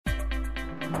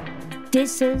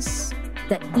This is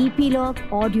the Epilogue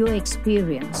Audio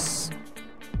Experience.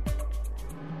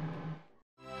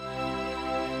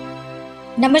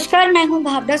 नमस्कार, मैं हूं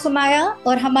भावना सुमाया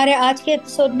और हमारे आज के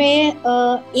एपिसोड में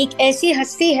एक ऐसी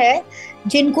हस्ती है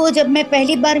जिनको जब मैं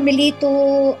पहली बार मिली तो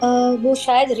वो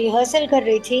शायद रिहर्सल कर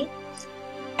रही थी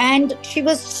and she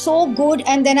was so good,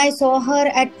 and then I saw her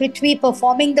at Prithvi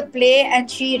performing the play and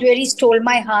she really stole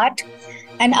my heart,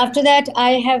 and after that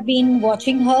I have been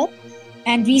watching her,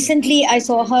 and recently I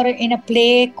saw her in a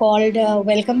play called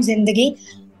Welcome Zindagi.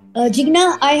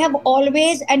 Jignyaa, I have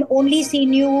always and only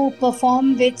seen you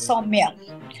perform with Soumya.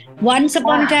 Once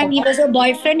upon a time he was your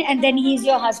boyfriend and then he is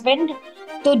your husband.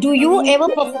 So do you ever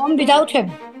perform without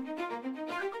him?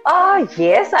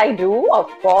 Yes, I do. Of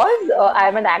course,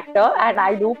 I'm an actor and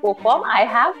I do perform. I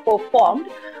have performed,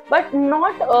 but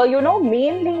not,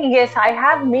 mainly. Yes, I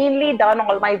have mainly done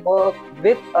all my work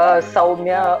with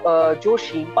Soumya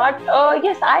Joshi. But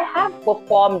yes, I have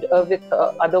performed with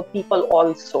other people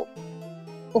also.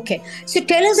 Okay, so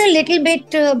tell us a little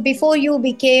bit before you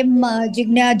became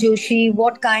Jignyaa Joshi,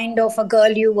 what kind of a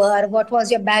girl you were, what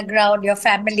was your background, your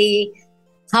family,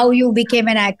 how you became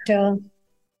an actor?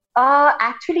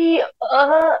 Actually,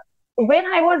 when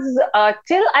I was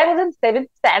till I was in 7th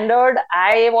standard,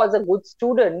 I was a good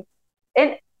student.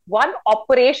 In one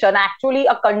operation, actually,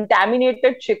 a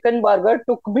contaminated chicken burger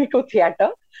took me to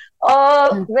theatre.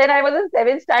 When I was in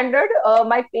 7th standard,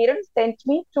 my parents sent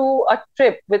me to a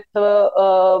trip with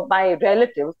my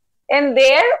relatives. And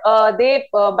there,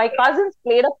 my cousins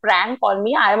played a prank on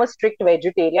me. I am a strict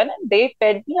vegetarian, and they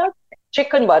fed me a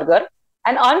chicken burger.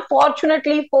 And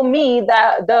unfortunately for me,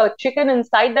 the chicken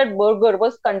inside that burger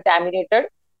was contaminated.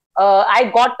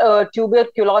 I got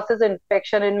tuberculosis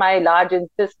infection in my large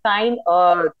intestine.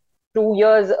 2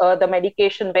 years, the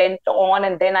medication went on,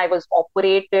 and then I was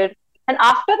operated. And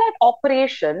after that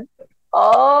operation,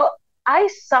 I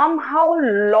somehow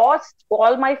lost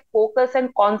all my focus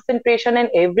and concentration and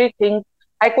everything.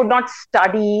 I could not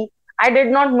study. I did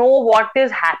not know what is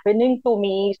happening to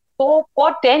me. So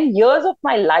for 10 years of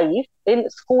my life in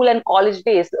school and college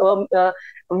days,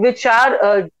 which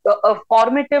are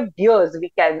formative years,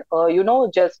 we can,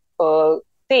 just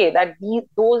say that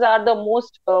those are the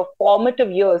most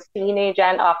formative years, teenage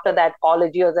and after that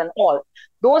college years and all.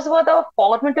 Those were the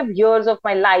formative years of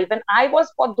my life. And I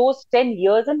was for those 10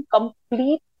 years in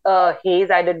complete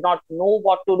haze. I did not know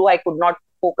what to do. I could not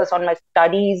focus on my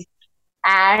studies.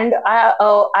 And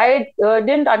I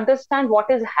didn't understand what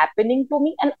is happening to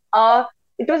me. And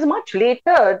it was much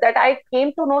later that I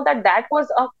came to know that that was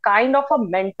a kind of a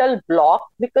mental block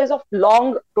because of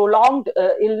prolonged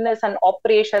illness and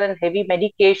operation and heavy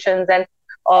medications and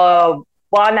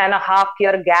 1.5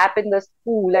 year gap in the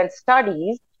school and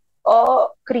studies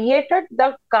created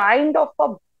the kind of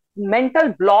a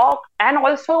mental block and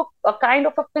also a kind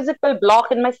of a physical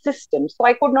block in my system. So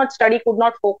I could not study, could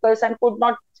not focus, and could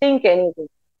not think anything.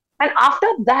 And after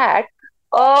that,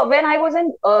 when I was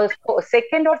in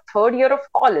second or third year of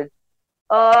college,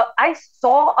 I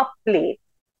saw a play,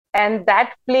 and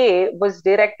that play was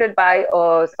directed by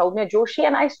Soumya Joshi,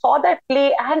 and I saw that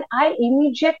play, and I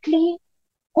immediately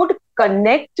could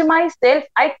connect myself.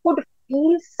 I could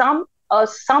feel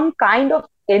some kind of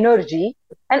energy,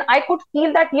 and I could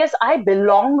feel that yes, I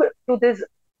belong to this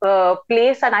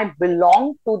place, and I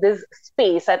belong to this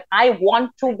space, and I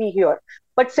want to be here.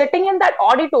 But sitting in that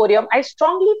auditorium, I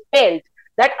strongly felt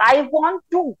that I want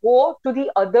to go to the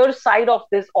other side of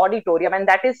this auditorium, and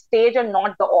that is stage and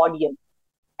not the audience.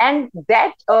 And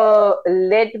that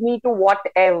led me to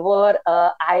whatever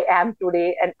I am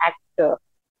today, an actor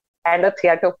and a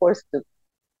theatre person.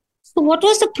 So what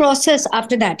was the process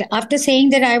after that? After saying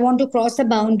that I want to cross the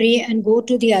boundary and go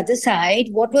to the other side,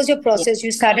 what was your process?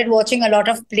 You started watching a lot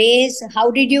of plays. How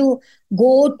did you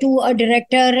go to a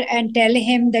director and tell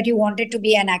him that you wanted to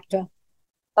be an actor?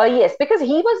 Yes, because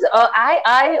he was,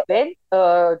 I went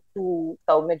to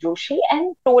Soumya Joshi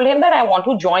and told him that I want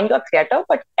to join your theatre.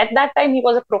 But at that time, he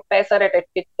was a professor at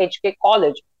HK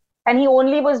College. And he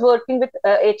only was working with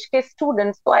HK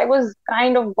students. So I was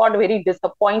kind of got very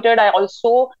disappointed. I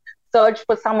also searched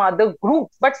for some other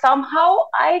groups. But somehow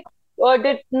I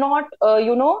did not,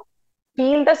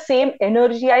 feel the same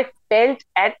energy I felt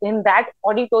in that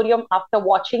auditorium after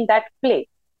watching that play.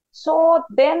 So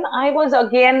then I was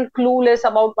again clueless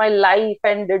about my life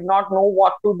and did not know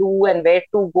what to do and where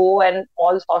to go and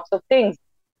all sorts of things.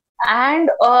 And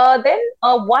then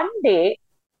one day,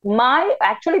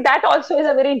 actually that also is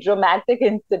a very dramatic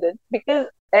incident, because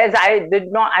as I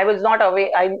was not aware,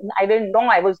 I didn't know,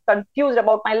 I was confused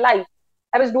about my life.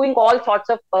 I was doing all sorts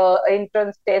of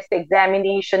entrance test,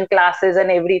 examination classes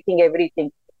and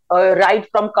everything. right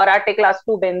from karate class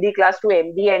to Mendi class to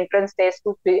MD entrance test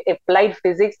to applied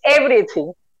physics,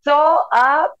 everything. So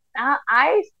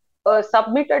I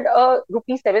submitted a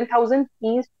rupees 7,000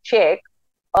 fees check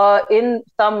in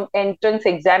some entrance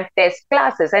exam test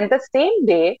classes. And the same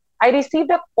day, I received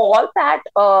a call that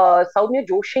Soumya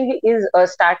Joshi is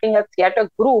starting a theatre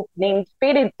group named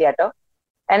Fade in Theatre.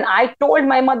 And I told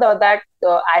my mother that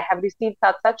I have received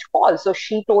such call. So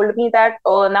she told me that,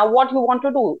 now what you want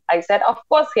to do? I said, of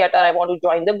course, theatre, I want to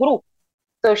join the group.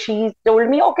 So she told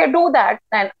me, okay, do that.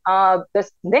 And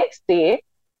this next day,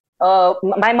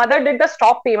 my mother did the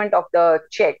stop payment of the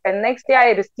check. And next day,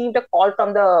 I received a call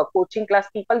from the coaching class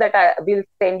people that I will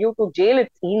send you to jail.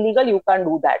 It's illegal. You can't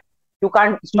do that. You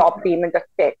can't stop payment of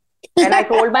check. And I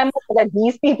told my mother that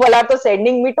these people are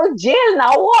sending me to jail.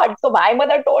 Now what? So my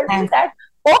mother told me that,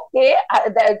 okay,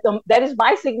 there is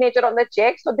my signature on the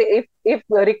check. So if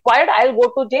required, I'll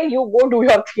go to jail. You go do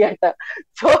your theatre.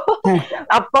 So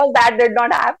of course that did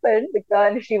not happen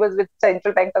because she was with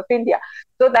Central Bank of India.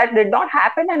 So that did not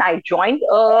happen, and I joined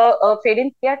Fade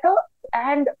in Theatre.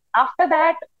 And after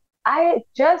that, I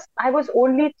was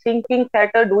only thinking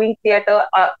theatre, doing theatre.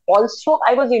 Also,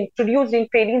 I was introduced in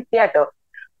Fade in Theatre.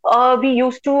 We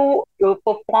used to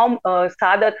perform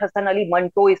Saadat Hasan Ali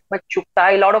Manto, Ismat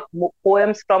Chugta, a lot of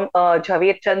poems from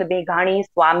Jhaved Chand Meghani,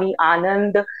 Swami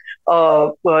Anand,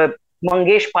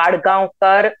 Mangesh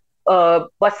Padgaonkar,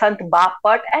 Vasant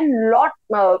Bapat, and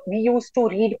we used to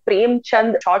read Prem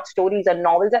Chand short stories and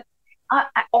novels. And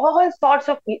all sorts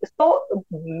of, so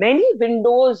many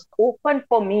windows open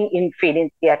for me in Fade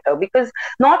in Theatre, because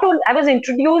I was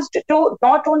introduced to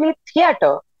not only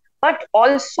theatre, but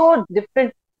also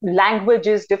different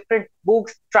languages, different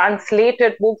books,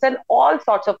 translated books, and all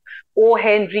sorts of O.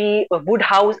 Henry,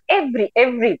 Woodhouse,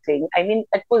 everything. I mean,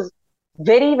 it was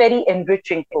very, very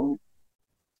enriching for me.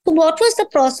 So what was the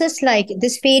process like?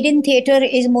 This Fade in Theatre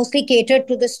is mostly catered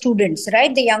to the students,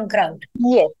 right? The young crowd.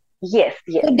 Yes.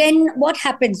 So then what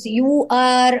happens? You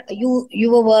were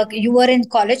in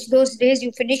college those days,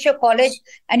 you finish your college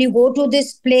and you go to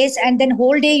this place, and then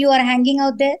whole day you are hanging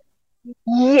out there?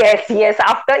 Yes.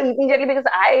 After immediately, because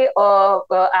I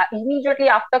immediately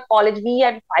after college, we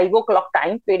had 5 o'clock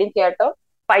time, Fade in Theatre,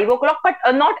 5 o'clock, but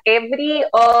not every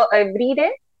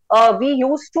day. We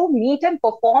used to meet and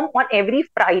perform on every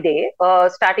Friday,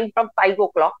 starting from 5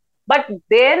 o'clock. But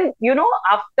then,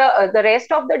 after the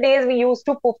rest of the days, we used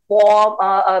to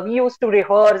perform, we used to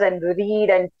rehearse and read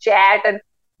and chat and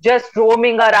just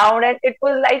roaming around. And it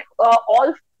was like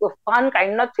all fun,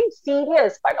 kind, nothing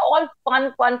serious, but all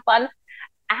fun.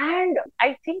 And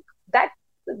I think that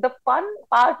the fun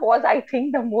part was, I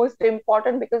think, the most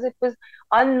important, because it was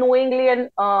unknowingly and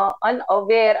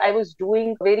unaware, I was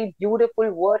doing very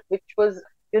beautiful work, which was,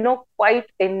 quite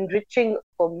enriching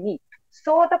for me.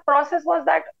 So the process was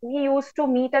that we used to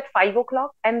meet at 5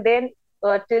 o'clock, and then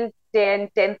till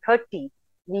 10:30,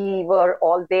 we were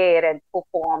all there and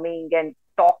performing and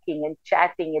talking and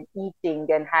chatting and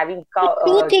eating and having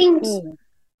two things.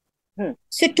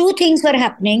 So two things were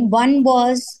happening. One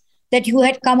was that you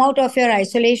had come out of your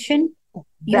isolation.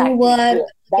 You were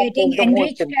getting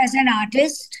enriched as an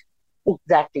artist.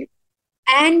 Exactly.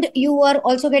 And you were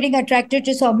also getting attracted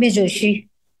to Soumya Joshi.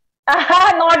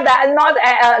 Not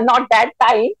that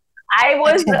time. I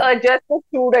was just a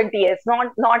student. Yes,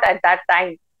 not at that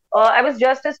time. I was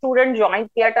just a student, joined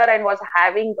theatre, and was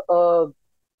having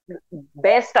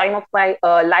best time of my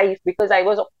life, because I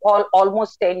was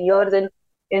almost 10 years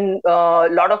in a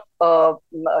lot of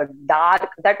dark.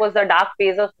 That was the dark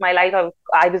phase of my life.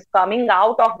 I was coming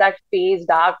out of that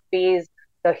dark phase.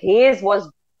 The haze was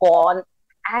gone,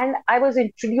 and I was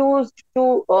introduced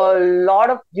to a lot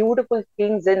of beautiful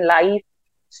things in life.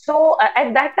 So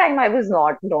at that time, I was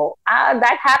not. No,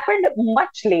 that happened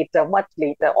much later,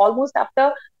 almost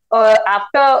after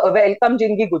Welcome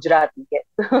Jingi Gujarati. Yes.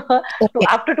 Okay.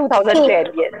 After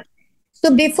 2010, yes.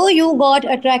 So before you got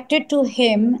attracted to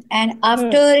him, and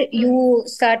after you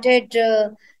started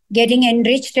getting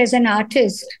enriched as an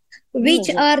artist, which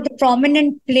are the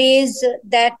prominent plays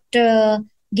that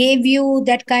gave you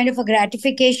that kind of a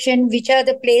gratification? Which are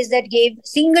the plays that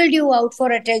singled you out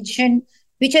for attention?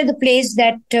 Which are the plays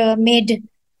that made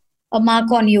a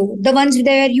mark on you? The ones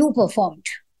where you performed.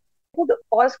 I would, of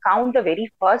course, count the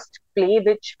very first play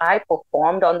which I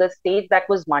performed on the stage. That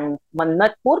was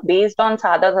Mannatpur, based on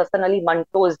Saadat Hasan Ali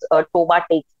Manto's Toba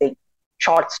Takes Sing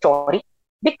short story.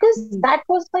 Because that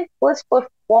was my first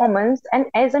performance, and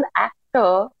as an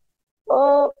actor,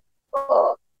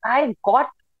 I got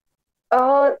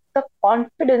the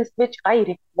confidence which I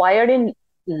required in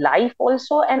life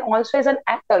also, and also as an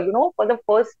actor, for the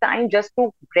first time, just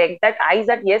to break that ice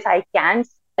that yes, I can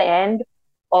stand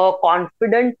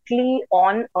confidently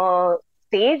on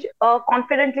stage,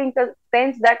 confidently in the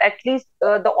sense that at least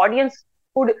the audience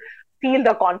could feel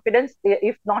the confidence,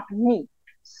 if not me.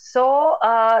 So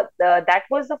that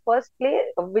was the first play,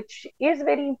 which is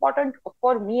very important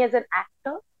for me as an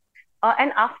actor.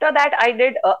 And after that, I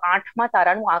did Athma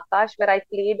Taranu Akash, where I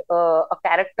played a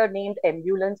character named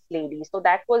Ambulance Lady. So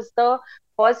that was the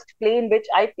first play in which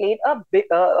I played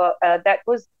that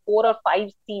was 4 or 5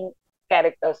 scene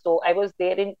character. So I was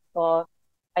there in,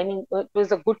 it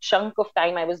was a good chunk of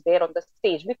time I was there on the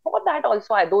stage. Before that,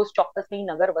 also, those Chokkas Nahi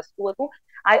Nagar Vastu Hatu,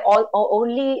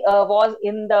 only was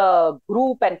in the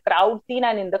group and crowd scene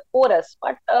and in the chorus.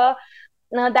 But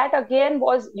now that again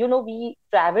was, we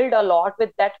traveled a lot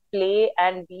with that play,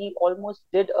 and we almost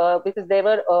did, because there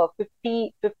were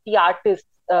 50 artists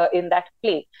in that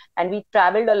play, and we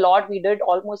traveled a lot. We did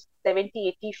almost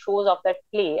 70-80 shows of that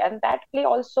play, and that play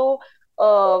also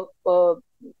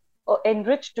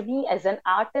enriched me as an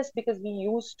artist, because we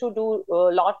used to do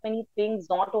a lot many things,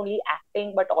 not only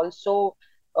acting but also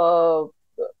uh,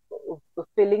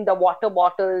 filling the water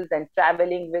bottles and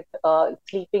traveling with,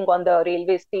 sleeping on the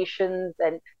railway stations,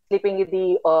 and sleeping in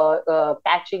the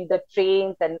catching the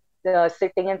trains, and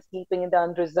sitting and sleeping in the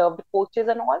unreserved coaches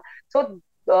and all. So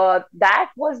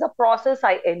that was the process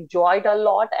I enjoyed a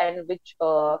lot, and which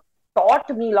taught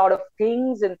me a lot of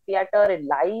things in theater, in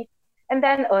life. And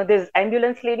then this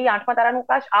Ambulance Lady, Antma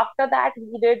Taranukash. After that,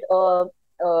 we did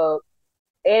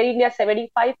Air India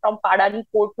 75 from Padani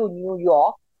Port to New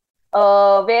York,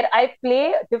 where I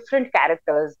play different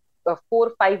characters, 4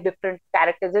 or 5 different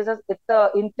characters. It's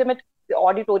a intimate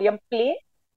auditorium play,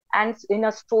 and in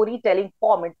a storytelling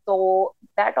format. So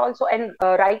that also, and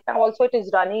right now also it is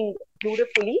running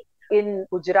beautifully in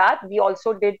Gujarat. We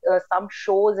also did some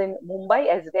shows in Mumbai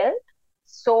as well.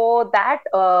 So that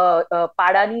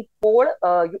Padani Pole,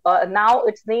 now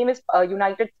its name is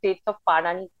United States of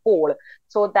Padani Pole.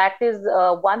 So that is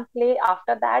one play.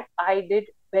 After that, I did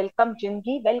Welcome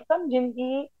Jignyaa. Welcome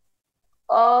Jignyaa,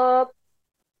 uh,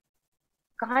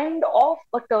 kind of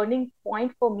a turning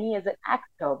point for me as an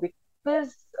actor,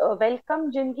 because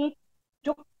Welcome Jignyaa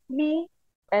took me,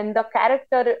 and the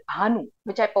character Hanu,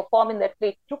 which I perform in that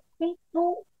play, took me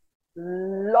to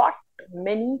lot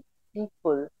many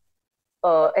people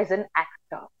as an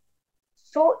actor.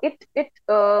 So it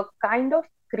kind of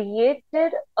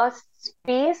created a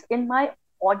space in my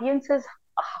audience's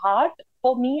heart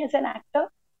for me as an actor.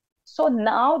 So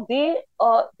now they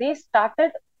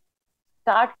started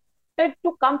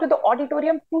to come to the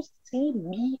auditorium to see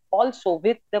me also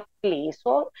with the play.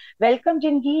 So Welcome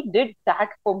Jignyaa did that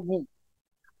for me.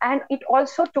 And it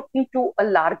also took me to a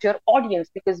larger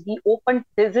audience, because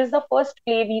this is the first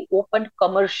play we opened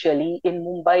commercially in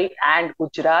Mumbai and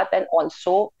Gujarat, and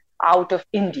also out of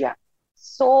India.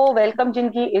 So Welcome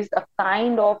Jignyaa is a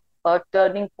kind of a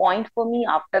turning point for me.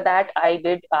 After that, I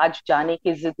did Aaj Jaane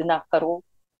Ki Zid Na Karo,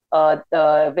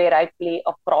 where I play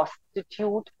a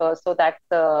prostitute. So that's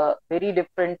a very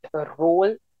different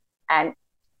role. And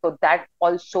so that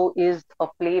also is a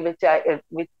play which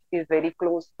is very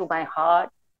close to my heart.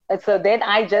 So then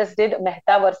I just did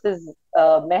Mehta versus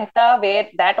Mehta, where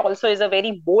that also is a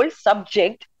very bold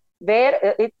subject, where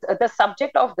it's the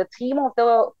subject of the theme of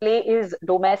the play is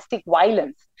domestic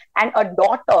violence. And a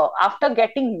daughter, after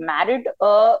getting married,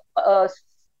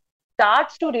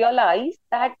 starts to realize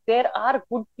that there are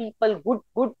good people,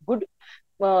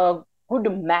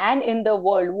 good man in the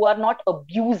world who are not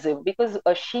abusive, because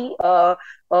she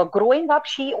growing up,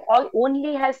 she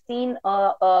only has seen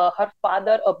her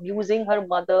father abusing her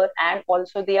mother, and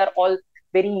also they are all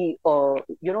very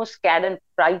scared and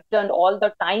frightened all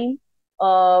the time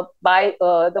by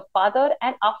the father.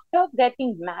 And after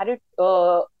getting married,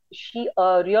 she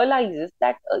realizes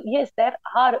that yes, there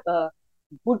are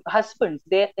good husbands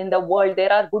there in the world,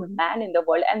 there are good men in the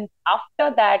world. And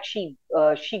after that, she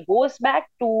goes back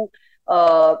to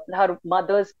her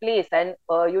mother's place, and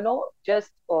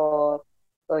just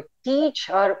teach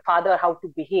her father how to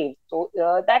behave. So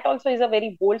that also is a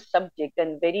very bold subject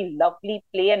and very lovely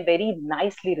play, and very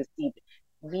nicely received.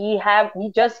 We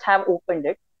just have opened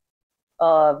it.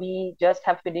 We just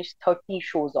have finished 30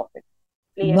 shows of it.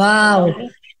 Play. Wow.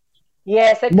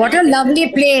 Yes. What a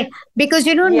lovely play. Because,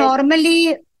 Yes.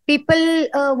 normally people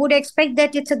would expect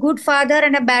that it's a good father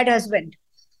and a bad husband.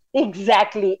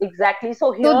 Exactly.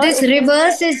 So here, So this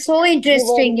reverse is so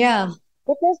interesting. Yeah.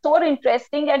 it was so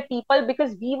interesting, and people,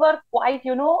 because we were quite,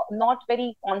 not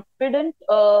very confident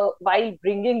while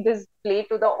bringing this play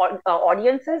to the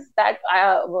audiences, that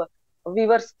we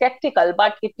were skeptical,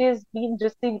 but it is been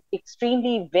received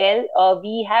extremely well.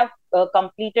 We have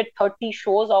completed 30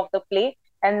 shows of the play,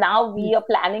 And now we are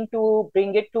planning to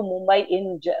bring it to Mumbai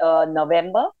in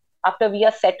November, after we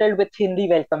are settled with Hindi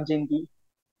Welcome Jingi.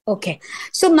 Okay.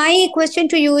 So my question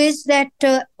to you is that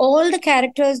all the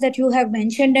characters that you have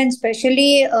mentioned, and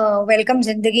especially Welcome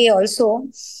Zindagi also,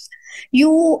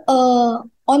 you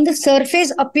on the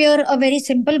surface appear a very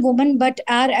simple woman, but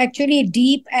are actually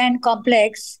deep and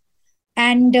complex.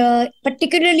 And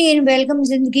particularly in Welcome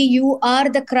Zindagi, you are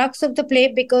the crux of the play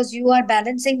because you are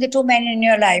balancing the two men in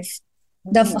your life,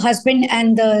 the husband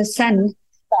and the son,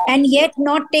 and yet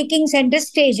not taking center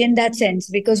stage in that sense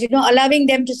because, allowing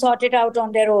them to sort it out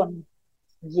on their own.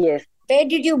 Yes. Where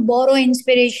did you borrow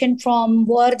inspiration from?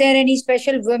 Were there any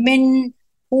special women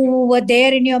who were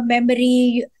there in your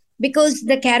memory? Because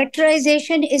the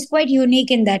characterization is quite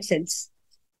unique in that sense.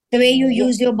 The way you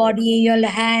use your body, your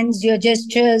hands, your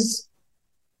gestures.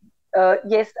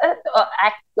 Yes,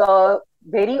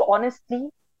 very honestly,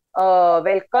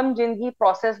 Welcome Jindgi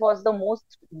process was the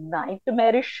most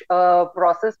nightmarish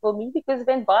process for me, because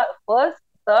when first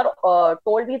sir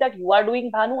told me that you are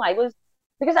doing Bhanu,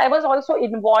 because I was also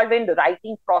involved in the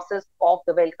writing process of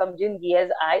the Welcome Jindgi,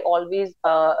 as I always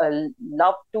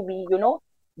love to be,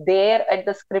 there at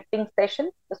the scripting session.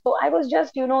 So I was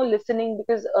just, listening,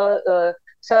 because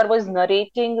sir was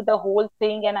narrating the whole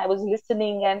thing and I was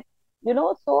listening, and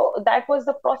so that was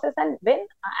the process. And when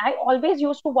I always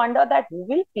used to wonder that who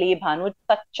will play Bhanu, it's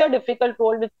such a difficult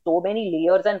role with so many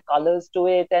layers and colors to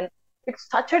it, and it's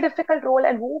such a difficult role,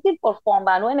 and who will perform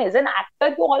Bhanu? And as an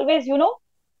actor, you always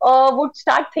would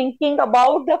start thinking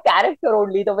about the character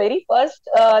only. The very first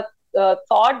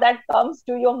thought that comes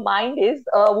to your mind is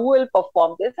who will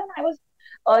perform this. And I was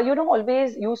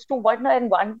always used to wonder.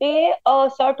 And one day,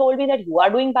 sir told me that you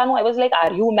are doing Bhanu. I was like,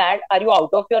 are you mad? Are you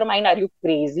out of your mind? Are you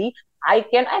crazy? I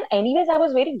can. And anyways, I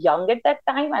was very young at that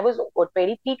time. I was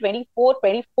 23, 24,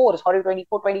 24, sorry,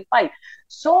 24, 25.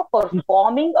 So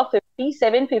performing a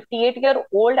 57,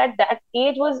 58-year-old at that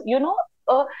age was, and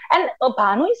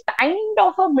Bhanu is kind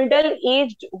of a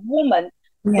middle-aged woman.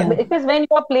 Yeah. Because when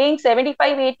you are playing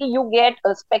 75, 80, you get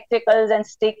spectacles and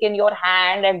stick in your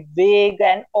hand and wig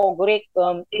and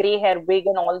gray hair wig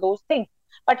and all those things.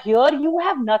 But here you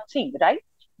have nothing, right?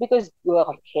 Because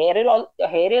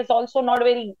hair is also not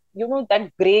very,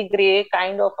 that gray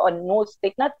kind of no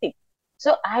stick, nothing.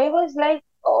 So I was like,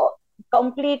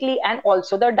 completely, and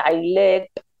also the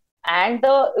dialect and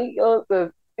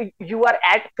you are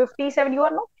at 57, you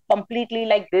are not completely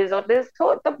like this or this.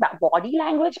 So the body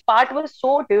language part was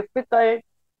so difficult,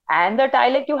 and the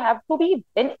dialect you have to be.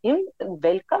 Then in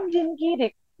Welcome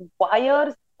Jingi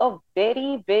requires a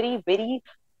very, very, very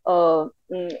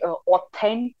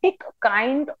authentic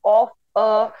kind of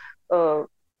uh,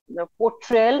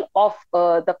 portrayal of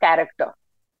the character.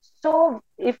 So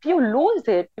if you lose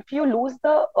it, if you lose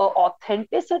the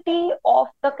authenticity of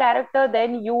the character,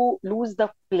 then you lose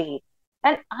the play.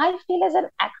 And I feel as an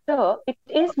actor, it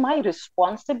is my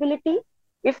responsibility.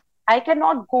 If I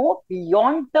cannot go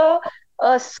beyond the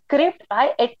script,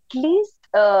 I at least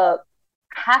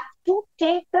have to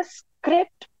take the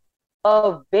script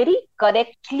very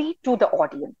correctly to the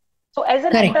audience. So as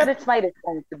an Correct. actor, it's my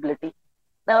responsibility.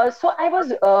 So I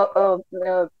was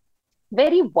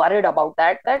very worried about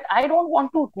that I don't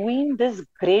want to ruin this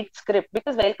great script,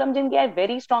 because Welcome Jingi, I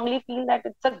very strongly feel that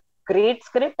it's a great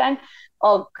script and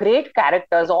great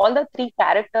characters. All the three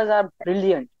characters are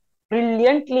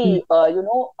brilliantly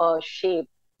shaped.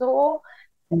 So,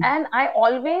 and I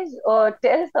always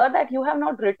tell her that you have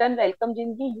not written Welcome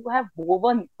Jingi, you have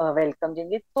woven Welcome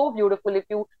Jingi. It's so beautiful. If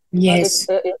you Yes.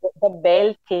 the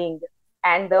bell thing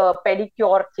and the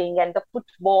pedicure thing and the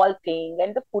football thing,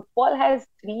 and the football has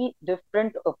three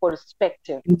different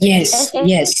perspectives, Yes. and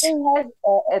Yes. everything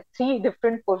has three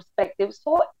different perspectives.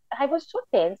 So I was so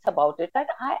tense about it that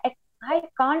I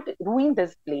can't ruin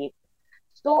this play.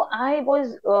 So I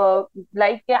was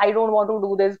like, I don't want to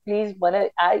do this. Please,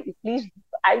 please.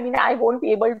 I mean, I won't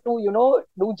be able to,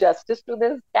 do justice to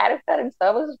this character. And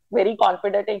sir was very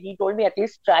confident, and he told me, at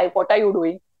least try. What are you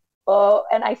doing?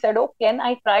 And I said, okay. And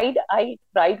I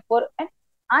tried for, and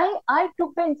I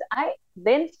took I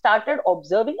then started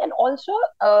observing, and also,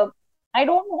 I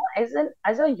don't know,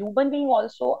 as a human being,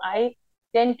 also I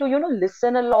tend to,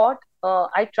 listen a lot.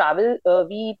 I travel.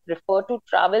 We prefer to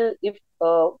travel if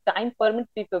time permits.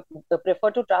 We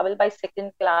prefer to travel by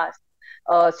second class,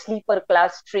 sleeper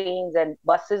class trains and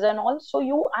buses and all.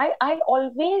 So I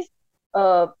always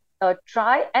uh,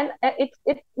 try, and it's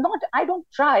not. I don't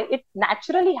try. It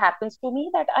naturally happens to me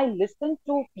that I listen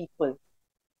to people.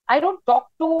 I don't talk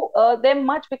to them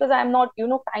much, because I'm not,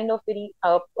 kind of very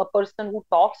a person who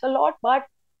talks a lot, but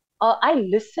I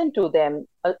listen to them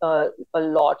a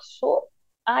lot. So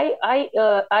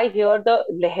I hear the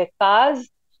lehkas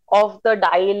of the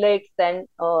dialects and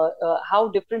how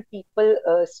different people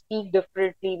speak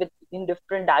differently with in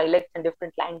different dialects and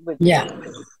different languages. Yeah.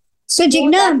 So, So that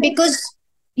Jignyaa, is because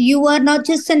you are not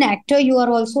just an actor, you are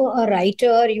also a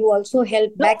writer, you also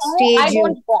help no, I backstage.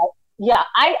 don't You try. Yeah,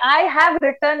 I have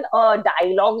written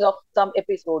dialogues of some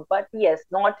episode, but yes,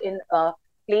 not in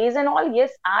plays and all.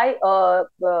 Yes, I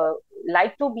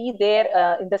like to be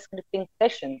there in the scripting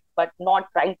session, but not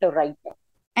writer.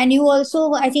 and you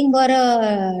also, I think, were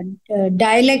a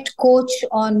dialect coach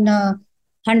on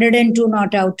 102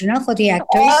 Not Out, no, for the Uh,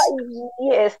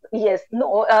 actors. yes.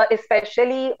 No,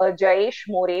 especially Jayesh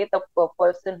More, the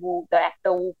person the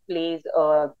actor who plays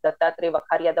Dattatreya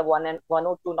Vakharia, the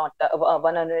 102, not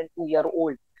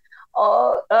 102-year-old.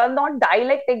 Not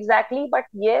dialect exactly, but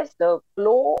yes, the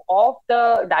flow of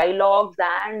the dialogues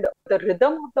and the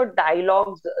rhythm of the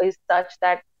dialogues is such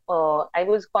that I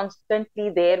was constantly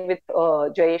there with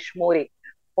Jayesh More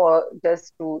for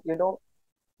just to,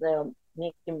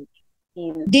 make him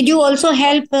feel. Did you also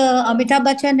help Amitabh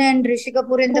Bachchan and Rishi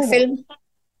Kapoor in the No, film?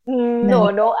 No.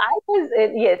 no. I was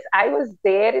yes, I was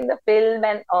there in the film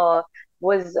and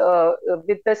was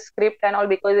with the script and all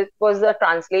because it was a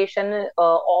translation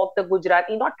of the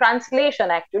Gujarati, not translation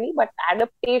actually, but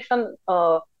adaptation,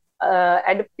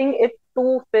 adapting it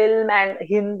to film and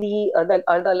Hindi,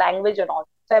 the language and all.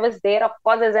 So I was there, of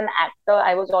course, as an actor.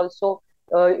 I was also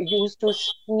used to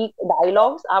speak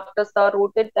dialogues after Sir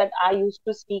wrote it that I used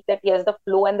to speak that yes, the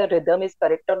flow and the rhythm is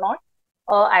correct or not.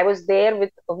 I was there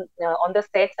with on the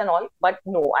sets and all, but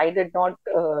no, I did not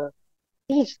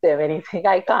teach them anything.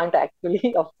 I can't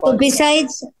actually, of So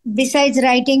course. besides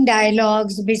writing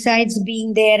dialogues, besides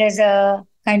being there as a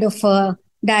kind of a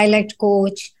dialect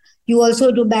coach, you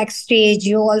also do backstage.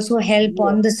 You also help Yes,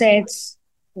 on the sets.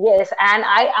 yes, and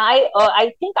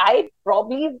I think I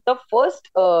probably the first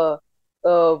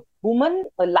woman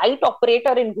light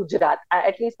operator in Gujarat,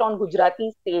 at least on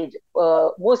Gujarati stage,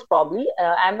 most probably.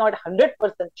 I'm not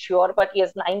 100% sure, but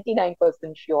yes, 99%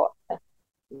 sure.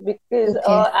 Because Okay.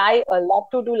 I love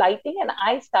to do lighting and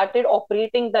I started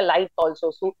operating the lights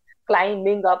also. So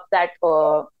climbing up that,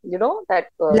 that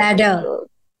Ladder.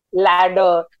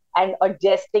 ladder and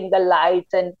adjusting the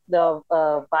lights and the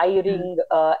wiring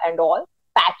and all,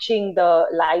 patching the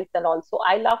lights and also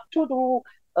I love to do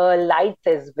lights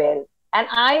as well. And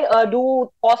I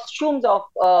do costumes of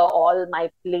all my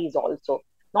plays also,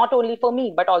 not only for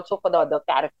me but also for the other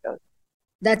characters.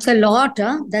 That's a lot,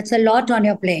 huh? That's a lot on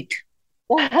your plate.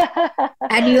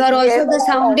 And you are Yes, also the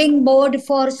sounding board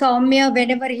for Soumya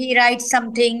whenever he writes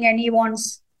something and he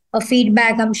wants a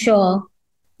feedback, I'm sure.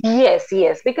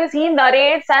 yes, because he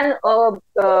narrates and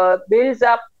builds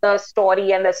up the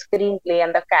story and the screenplay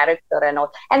and the character and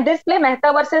all. And this play,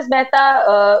 Mehta versus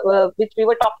Mehta, which we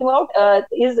were talking about,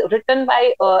 is written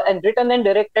by and written and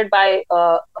directed by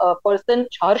a person,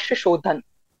 Harsh Shodhan.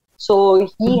 So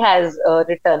he has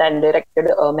written and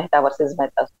directed Mehta versus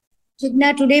Mehta.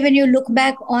 Jignyaa, today when you look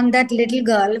back on that little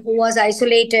girl who was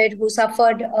isolated, who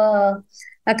suffered a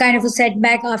kind of a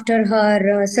setback after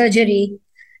her surgery,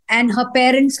 and her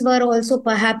parents were also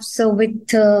perhaps with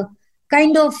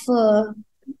kind of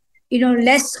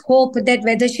less hope that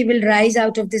whether she will rise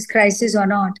out of this crisis or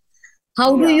not.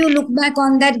 How do Yeah. you look back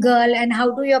on that girl, and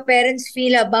how do your parents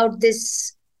feel about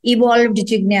this evolved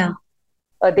Jignyaa?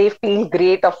 They feel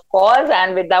great, of course,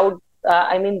 and without,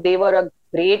 I mean, they were a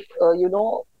great,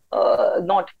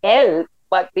 not help,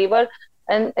 but they were,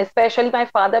 and especially my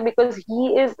father, because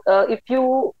he is, if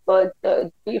you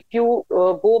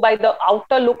go by the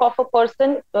outer look of a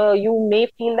person, you may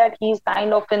feel that he's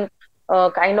kind of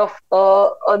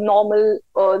a normal,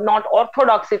 not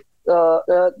orthodox, if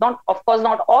not, of course,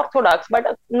 not orthodox, but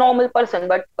a normal person,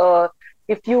 but.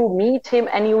 If you meet him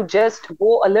and you just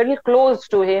go a little close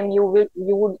to him, you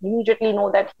would immediately know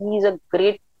that he is a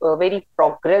great, very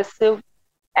progressive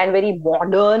and very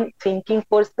modern thinking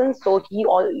person. So he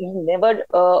never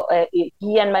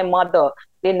he and my mother,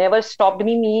 they never stopped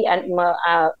me and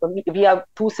we have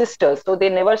two sisters, so they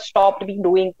never stopped me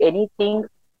doing anything,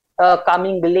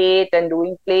 coming late and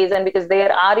doing plays. And because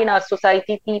there are in our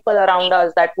society people around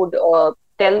us that would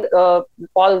tell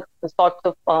all sorts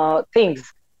of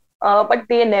things, but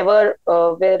they never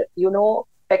were,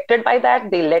 affected by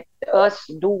that. They let us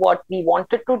do what we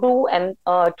wanted to do, and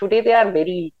today they are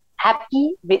very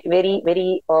happy, very,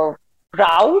 very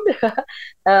proud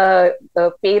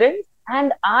parents.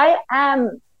 And I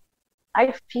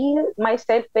feel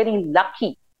myself very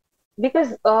lucky because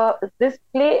this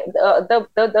play, the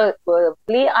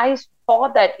play, I saw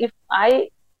that if I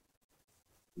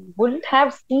wouldn't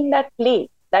have seen that play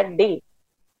that day,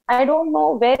 I don't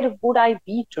know where would I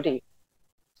be today.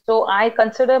 So I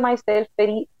consider myself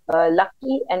very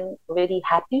lucky and very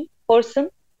happy person,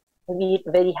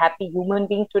 very happy human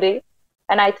being today.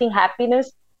 And I think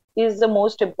happiness is the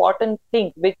most important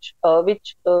thing, which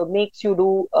makes you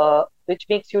do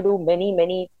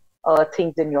many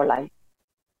things in your life.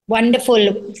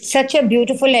 Wonderful. Such a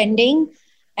beautiful ending.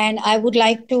 And I would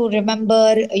like to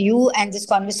remember you and this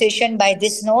conversation by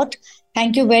this note.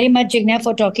 Thank you very much, Jignyaa,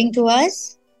 for talking to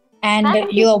us. And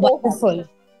Thank you you are so wonderful. much.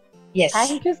 Yes.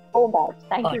 Thank you so much.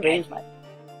 Thank All you right. very much.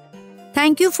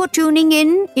 Thank you for tuning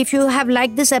in. If you have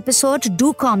liked this episode,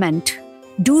 do comment.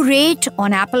 Do rate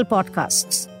on Apple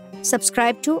Podcasts.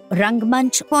 Subscribe to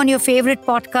Rangmanch on your favorite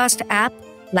podcast app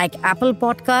like Apple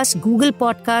Podcasts, Google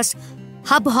Podcasts,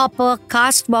 Hubhopper,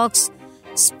 Castbox,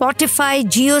 Spotify,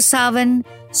 JioSaavn,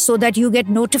 so that you get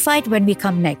notified when we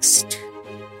come next.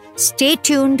 Stay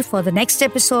tuned for the next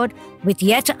episode with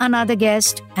yet another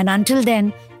guest, and until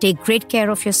then, take great care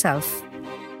of yourself.